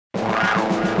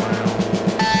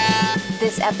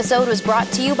This episode was brought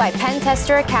to you by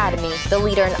Pentester Academy, the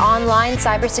leader in online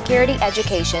cybersecurity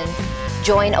education.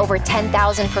 Join over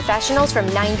 10,000 professionals from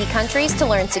 90 countries to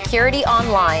learn security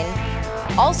online.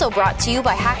 Also brought to you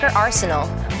by Hacker Arsenal,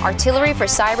 artillery for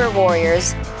cyber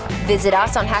warriors. Visit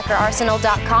us on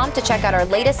hackerarsenal.com to check out our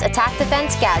latest attack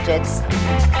defense gadgets.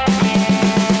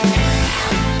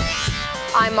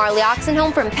 I'm Marley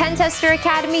Oxenholm from Pentester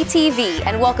Academy TV,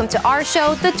 and welcome to our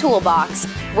show, The Toolbox,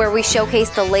 where we showcase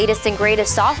the latest and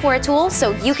greatest software tools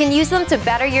so you can use them to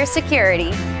better your security.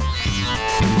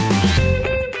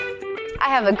 I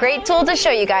have a great tool to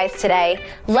show you guys today.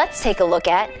 Let's take a look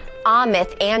at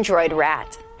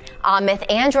AhMyth-Android-RAT.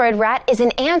 AhMyth-Android-RAT is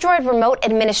an Android remote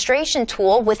administration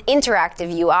tool with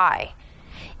interactive UI.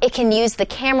 It can use the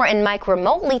camera and mic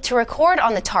remotely to record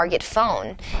on the target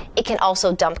phone. It can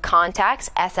also dump contacts,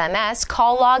 SMS,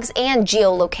 call logs, and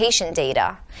geolocation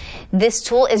data. This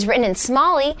tool is written in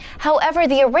Somali, however,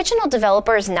 the original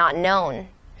developer is not known.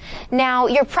 Now,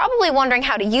 you're probably wondering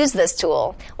how to use this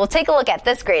tool. Well, take a look at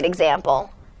this great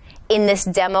example. In this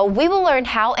demo, we will learn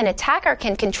how an attacker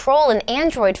can control an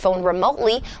Android phone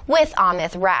remotely with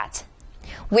AhMyth-RAT.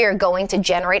 We are going to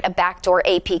generate a backdoor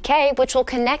APK which will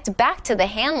connect back to the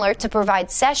handler to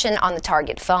provide session on the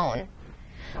target phone.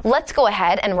 Let's go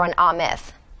ahead and run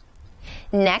AhMyth.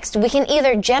 Next, we can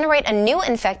either generate a new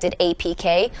infected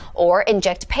APK or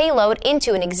inject payload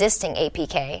into an existing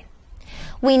APK.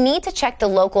 We need to check the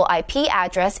local IP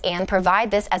address and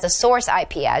provide this as a source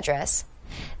IP address.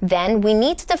 Then we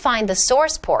need to define the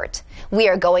source port. We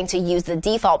are going to use the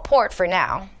default port for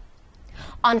now.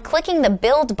 On clicking the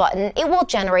Build button, it will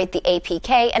generate the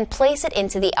APK and place it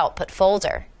into the output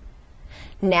folder.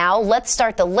 Now let's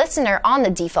start the listener on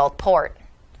the default port.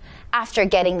 After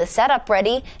getting the setup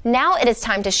ready, now it is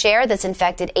time to share this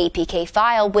infected APK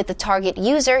file with the target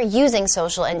user using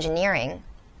social engineering.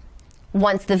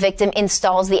 Once the victim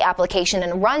installs the application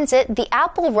and runs it, the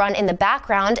app will run in the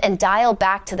background and dial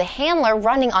back to the handler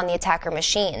running on the attacker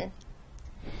machine.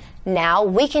 Now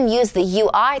we can use the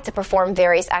UI to perform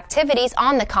various activities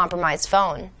on the compromised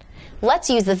phone. Let's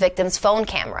use the victim's phone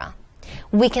camera.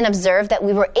 We can observe that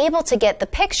we were able to get the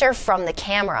picture from the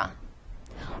camera.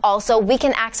 Also, we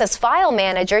can access File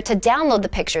Manager to download the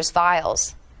picture's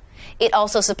files. It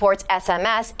also supports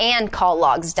SMS and call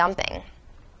logs dumping.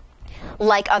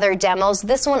 Like other demos,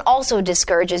 this one also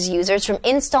discourages users from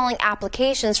installing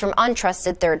applications from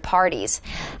untrusted third parties.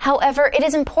 However, it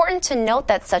is important to note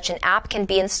that such an app can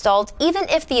be installed even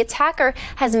if the attacker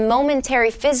has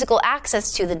momentary physical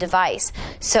access to the device.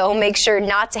 So make sure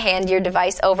not to hand your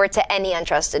device over to any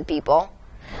untrusted people.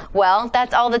 Well,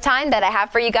 that's all the time that I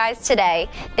have for you guys today.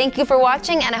 Thank you for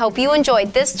watching, and I hope you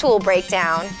enjoyed this tool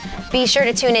breakdown. Be sure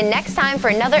to tune in next time for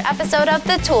another episode of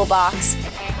The Toolbox.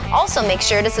 Also, make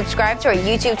sure to subscribe to our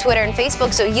YouTube, Twitter, and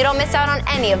Facebook so you don't miss out on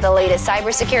any of the latest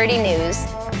cybersecurity news.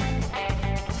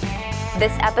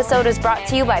 This episode is brought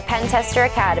to you by Pentester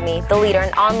Academy, the leader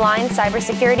in online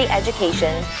cybersecurity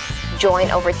education.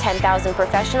 Join over 10,000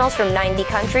 professionals from 90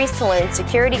 countries to learn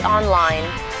security online.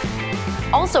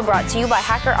 Also brought to you by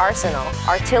Hacker Arsenal,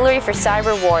 artillery for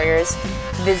cyber warriors.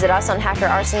 Visit us on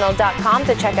hackerarsenal.com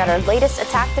to check out our latest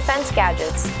attack defense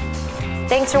gadgets.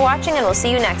 Thanks for watching, and we'll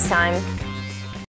see you next time.